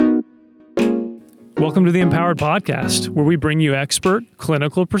Welcome to the Empowered Podcast, where we bring you expert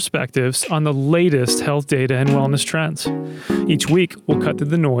clinical perspectives on the latest health data and wellness trends. Each week, we'll cut through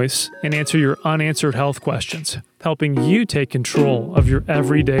the noise and answer your unanswered health questions, helping you take control of your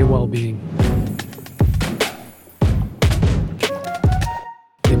everyday well-being.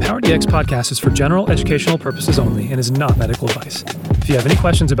 The Empowered DX podcast is for general educational purposes only and is not medical advice. If you have any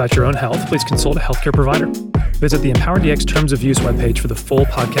questions about your own health, please consult a healthcare provider. Visit the Empowered DX Terms of Use webpage for the full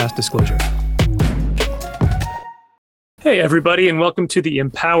podcast disclosure. Hey, everybody, and welcome to the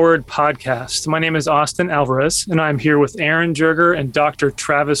Empowered Podcast. My name is Austin Alvarez, and I'm here with Aaron Jerger and Dr.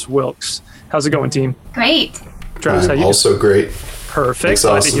 Travis Wilkes. How's it going, team? Great. Travis, how you also doing? Great. Perfect. Thanks,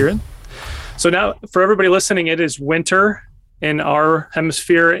 Glad Austin. to hear it. So now, for everybody listening, it is winter in our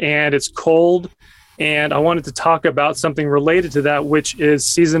hemisphere, and it's cold. And I wanted to talk about something related to that, which is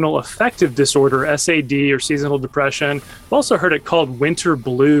seasonal affective disorder, SAD, or seasonal depression. I've also heard it called winter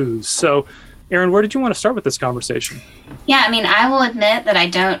blues. So Aaron, where did you want to start with this conversation? Yeah, I will admit that I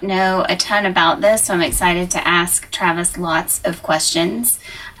don't know a ton about this, so I'm excited to ask Travis lots of questions.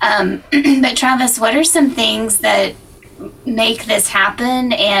 But Travis, what are some things that make this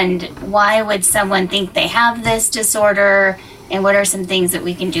happen, and why would someone think they have this disorder, and what are some things that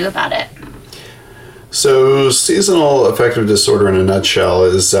we can do about it? So seasonal affective disorder in a nutshell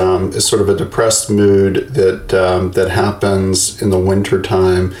is sort of a depressed mood that happens in the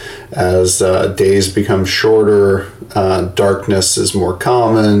wintertime as days become shorter, darkness is more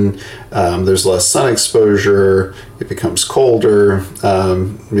common, there's less sun exposure, it becomes colder.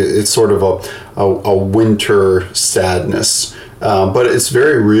 It's sort of a winter sadness. But it's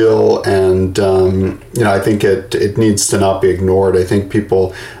very real, and I think it needs to not be ignored. I think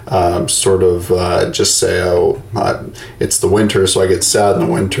people just say, it's the winter, so I get sad in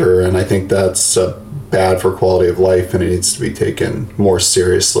the winter, and I think that's bad for quality of life, and it needs to be taken more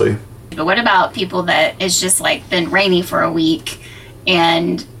seriously. But what about people that it's just like been rainy for a week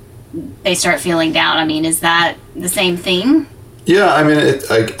and they start feeling down? Is that the same thing? Yeah,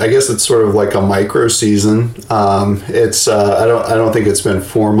 I guess it's sort of like a micro season. It's I don't think it's been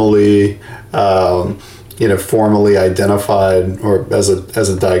formally identified or as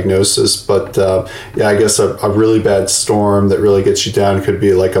a diagnosis, but I guess a really bad storm that really gets you down could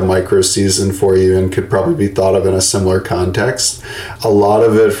be like a micro season for you and could probably be thought of in a similar context. A lot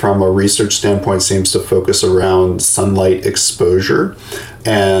of it from a research standpoint seems to focus around sunlight exposure.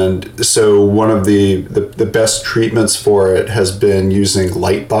 And so one of the best treatments for it has been using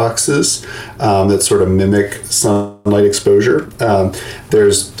light boxes that sort of mimic sunlight exposure.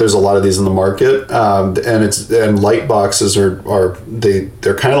 There's a lot of these in the market, and light boxes they're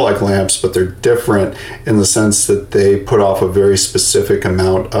kind of like lamps, but they're different in the sense that they put off a very specific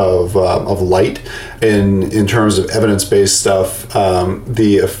amount of light. In terms of evidence-based stuff,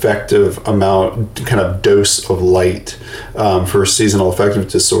 the effective amount, kind of dose of light for seasonal affective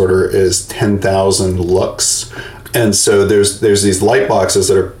disorder is 10,000 lux. And so there's these light boxes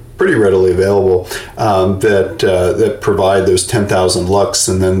that are pretty readily available that provide those 10,000 lux,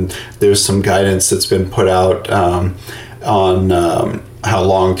 and then there's some guidance that's been put out on how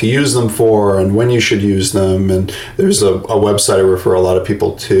long to use them for and when you should use them. And there's a website I refer a lot of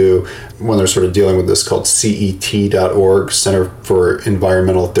people to when they're sort of dealing with this called CET.org, Center for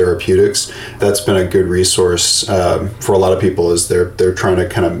Environmental Therapeutics. That's been a good resource for a lot of people as they're trying to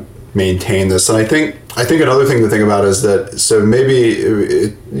kind of maintain this. And I think another thing to think about is that, so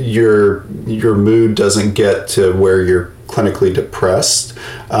maybe your mood doesn't get to where you're clinically depressed,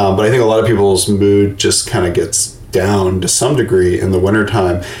 but I think a lot of people's mood just kind of gets down to some degree in the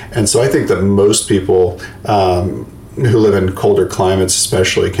wintertime. And so I think that most people who live in colder climates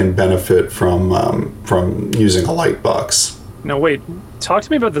especially can benefit from using a light box. Now, wait, talk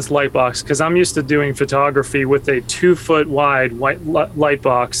to me about this light box, because I'm used to doing photography with a 2-foot wide white light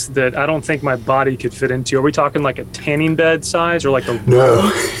box that I don't think my body could fit into. Are we talking like a tanning bed size or like a...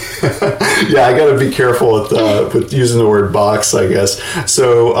 No. Yeah, I got to be careful with using the word box, I guess.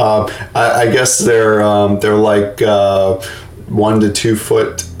 So I guess they're like 1 to 2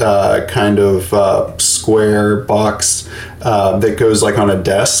 foot kind of square box that goes like on a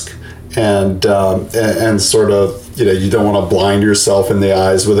desk, and sort of, you don't want to blind yourself in the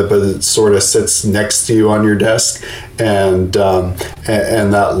eyes with it, but it sort of sits next to you on your desk, and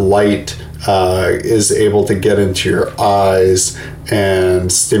that light is able to get into your eyes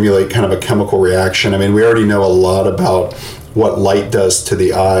and stimulate kind of a chemical reaction. We already know a lot about what light does to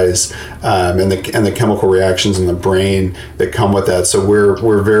the eyes, and the chemical reactions in the brain that come with that. So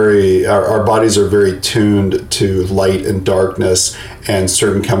our bodies are very tuned to light and darkness, and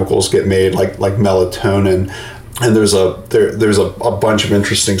certain chemicals get made like melatonin and there's a bunch of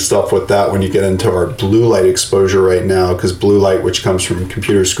interesting stuff with that when you get into our blue light exposure right now, because blue light, which comes from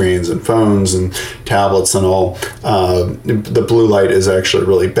computer screens and phones and tablets and all, the blue light is actually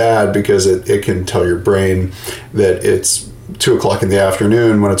really bad because it can tell your brain that it's 2 o'clock in the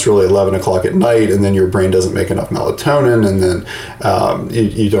afternoon when it's really 11 o'clock at night, and then your brain doesn't make enough melatonin, and then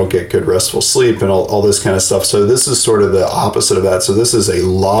you don't get good restful sleep and all this kind of stuff. So this is sort of the opposite of that. So this is a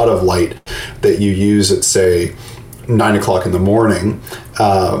lot of light that you use at, say, 9 o'clock in the morning,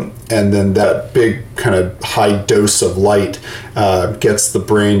 and then that big kind of high dose of light gets the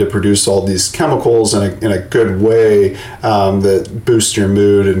brain to produce all these chemicals in a good way that boosts your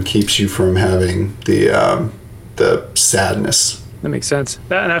mood and keeps you from having the sadness. That makes sense.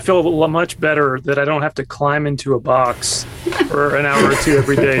 And I feel much better that I don't have to climb into a box for an hour or two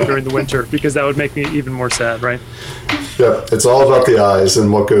every day during the winter, because that would make me even more sad, right? Yeah, it's all about the eyes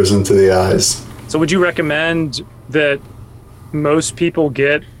and what goes into the eyes. So would you recommend that most people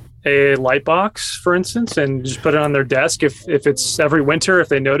get a light box, for instance, and just put it on their desk if it's every winter, if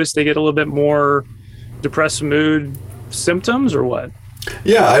they notice they get a little bit more depressed mood symptoms, or what?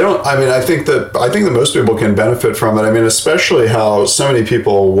 Yeah, I think that most people can benefit from it. I mean, especially how so many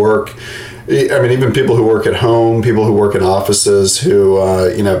people work. I mean, even people who work at home, people who work in offices, who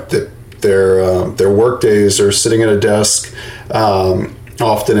their work days are sitting at a desk,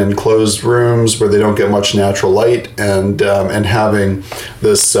 often in closed rooms where they don't get much natural light, and having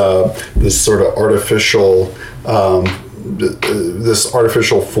this sort of artificial. This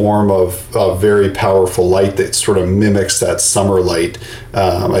artificial form of very powerful light that sort of mimics that summer light,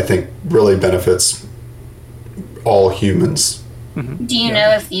 I think really benefits all humans. Mm-hmm. Do you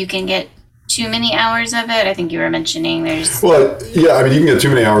know if you can get too many hours of it? I think you were mentioning there's... Well, yeah, I mean, you can get too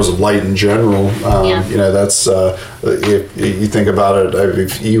many hours of light in general. That's, if you think about it,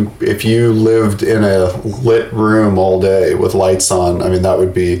 if you lived in a lit room all day with lights on, I mean, that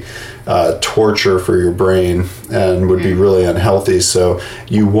would be torture for your brain and would be really unhealthy. So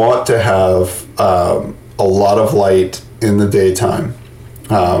you want to have a lot of light in the daytime.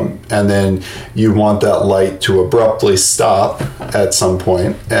 And then you want that light to abruptly stop at some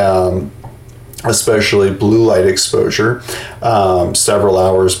point, especially blue light exposure, several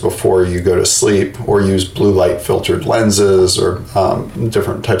hours before you go to sleep, or use blue light filtered lenses or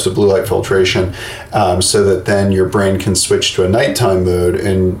different types of blue light filtration, so that then your brain can switch to a nighttime mode,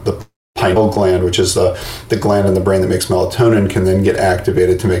 and the pineal gland, which is the gland in the brain that makes melatonin, can then get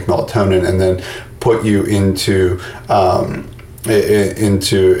activated to make melatonin and then put you into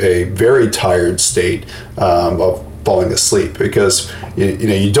a very tired state of falling asleep, because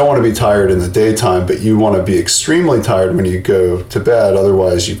you don't want to be tired in the daytime, but you want to be extremely tired when you go to bed.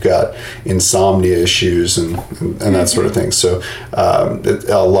 Otherwise, you've got insomnia issues and that sort of thing. So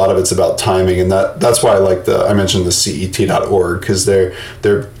a lot of it's about timing, and that's why I mentioned the CET.org, because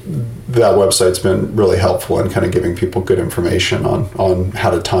that website's been really helpful in kind of giving people good information on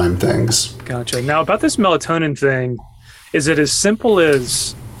how to time things. Gotcha. Now, about this melatonin thing, is it as simple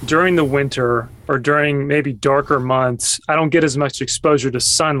as during the winter or during maybe darker months, I don't get as much exposure to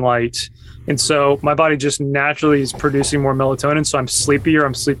sunlight, and so my body just naturally is producing more melatonin, so I'm sleepier,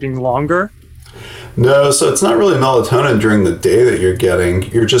 I'm sleeping longer? No, so it's not really melatonin during the day that you're getting.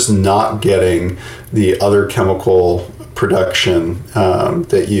 You're just not getting the other chemical production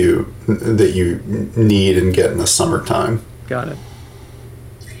that you need and get in the summertime. Got it.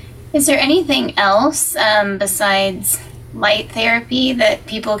 Is there anything else besides light therapy that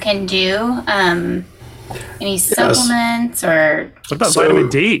people can do? Any supplements or... What about vitamin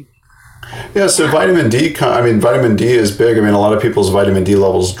D? Yeah, so vitamin D, vitamin D is big. I mean, a lot of people's vitamin D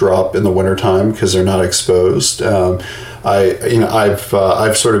levels drop in the wintertime because they're not exposed. I've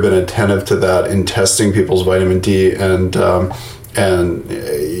sort of been attentive to that in testing people's vitamin D, and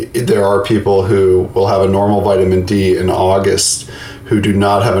there are people who will have a normal vitamin D in August who do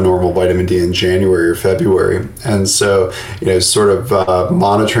not have a normal vitamin D in January or February. And so, sort of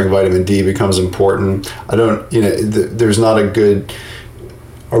monitoring vitamin D becomes important. There's not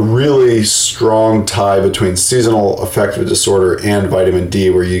a really strong tie between seasonal affective disorder and vitamin D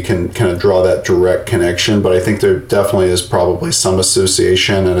where you can kind of draw that direct connection, but I think there definitely is probably some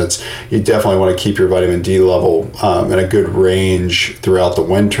association, and you definitely want to keep your vitamin D level in a good range throughout the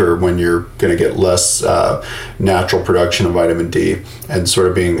winter when you're going to get less natural production of vitamin D, and sort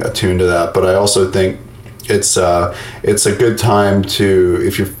of being attuned to that. But I also think it's a good time to,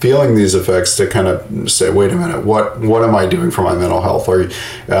 if you're feeling these effects, to kind of say, wait a minute, what am I doing for my mental health? Or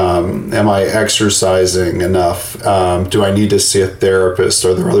am I exercising enough? Do I need to see a therapist?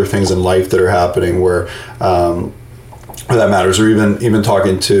 Are there other things in life that are happening where that matters, or even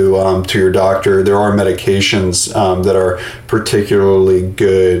talking to your doctor. There are medications that are particularly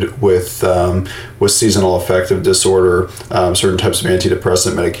good with seasonal affective disorder. Certain types of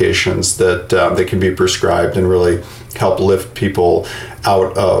antidepressant medications that can be prescribed and really help lift people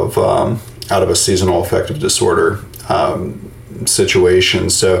out of a seasonal affective disorder situation.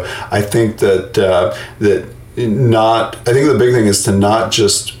 So I think that I think the big thing is to not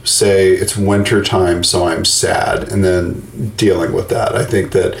just say it's winter time, so I'm sad, and then dealing with that. I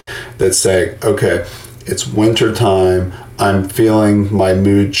think that saying, okay, it's winter time, I'm feeling my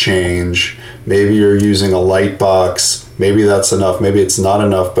mood change. Maybe you're using a light box. Maybe that's enough. Maybe it's not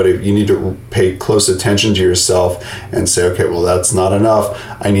enough, but if you need to pay close attention to yourself and say, okay, well, that's not enough.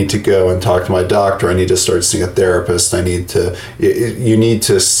 I need to go and talk to my doctor. I need to start seeing a therapist. You need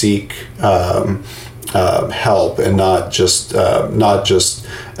to seek help, and not just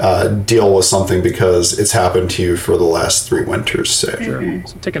deal with something because it's happened to you for the last 3 winters, say. Sure.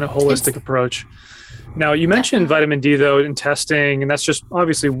 So taking a holistic approach. Now, you mentioned vitamin D, though, in testing, and that's just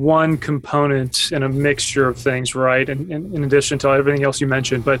obviously one component in a mixture of things, right? And in addition to everything else you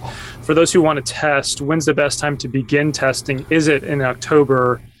mentioned. But for those who want to test, when's the best time to begin testing? Is it in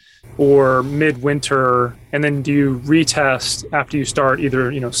October or midwinter? And then do you retest after you start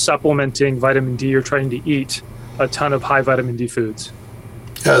either, supplementing vitamin D or trying to eat a ton of high vitamin D foods?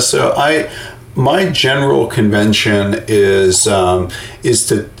 Yeah, so my general convention is to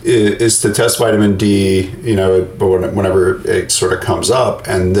test vitamin D, whenever it sort of comes up,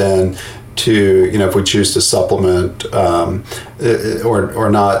 and then to, if we choose to supplement or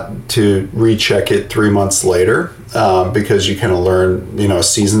not, to recheck it 3 months later, because you kind of learn, a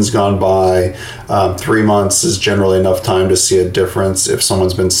season's gone by. 3 months is generally enough time to see a difference if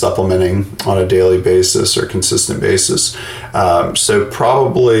someone's been supplementing on a daily basis or consistent basis. So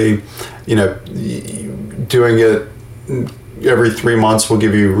probably, doing it every 3 months will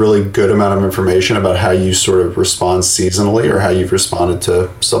give you a really good amount of information about how you sort of respond seasonally or how you've responded to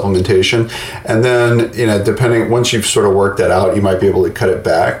supplementation. And then, once you've sort of worked that out, you might be able to cut it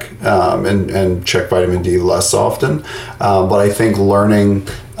back and check vitamin D less often. But I think learning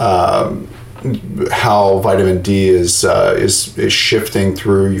how vitamin D is shifting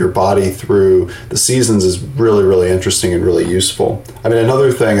through your body through the seasons is really, really interesting and really useful. I mean,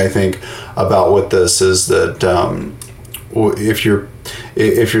 another thing I think about with this is that if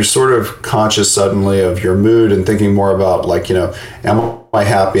you're sort of conscious suddenly of your mood and thinking more about, am I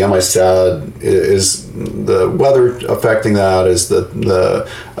happy? Am I sad? Is the weather affecting that? Is the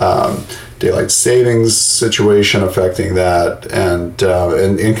daylight savings situation affecting that? And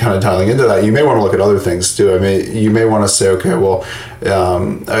kind of dialing into that, you may want to look at other things too. I mean, you may want to say, okay, well,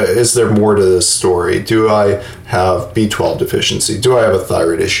 is there more to this story? Do I have B12 deficiency? Do I have a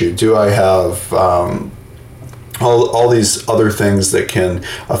thyroid issue? Do I have all these other things that can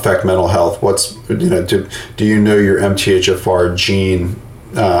affect mental health? Do you know your MTHFR gene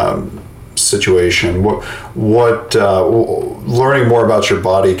situation? What learning more about your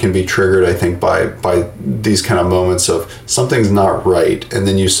body can be triggered, I think, by these kind of moments of something's not right, and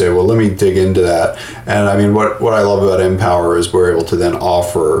then you say, well, let me dig into that. And I mean, what I love about Empower is we're able to then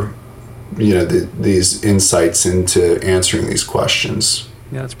offer these insights into answering these questions.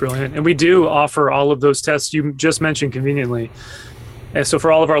 Yeah, that's brilliant. And we do offer all of those tests you just mentioned conveniently. And so for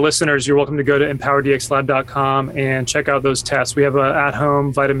all of our listeners, you're welcome to go to empowerdxlab.com and check out those tests. We have an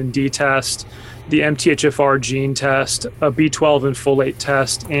at-home vitamin D test, the MTHFR gene test, a B12 and folate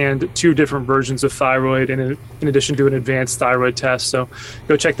test, and 2 different versions of thyroid in addition to an advanced thyroid test. So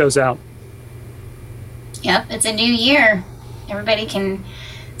go check those out. Yep, it's a new year. Everybody can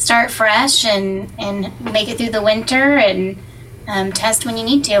start fresh and make it through the winter and test when you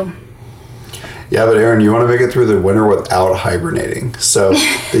need to. Yeah, but Aaron, you want to make it through the winter without hibernating. So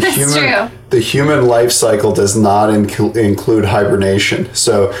the human life cycle does not include hibernation.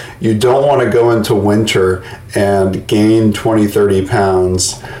 So you don't want to go into winter and gain 20, 30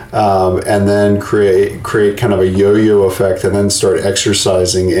 pounds and then create kind of a yo-yo effect and then start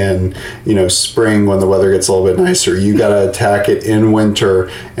exercising in, spring when the weather gets a little bit nicer. You got to attack it in winter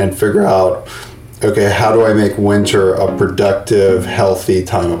and figure out, okay, how do I make winter a productive, healthy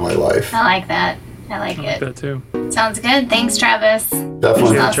time of my life? I like that. I like it. That too. Sounds good. Thanks, Travis.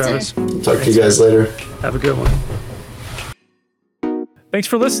 Definitely. Travis. Talk to you guys later. Have a good one. Thanks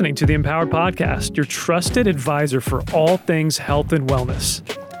for listening to the Empowered Podcast, your trusted advisor for all things health and wellness.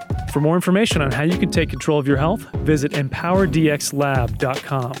 For more information on how you can take control of your health, visit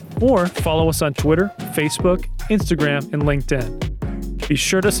empowerdxlab.com or follow us on Twitter, Facebook, Instagram, and LinkedIn. Be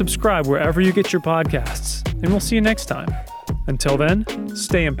sure to subscribe wherever you get your podcasts, and we'll see you next time. Until then,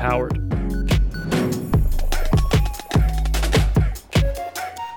 stay empowered.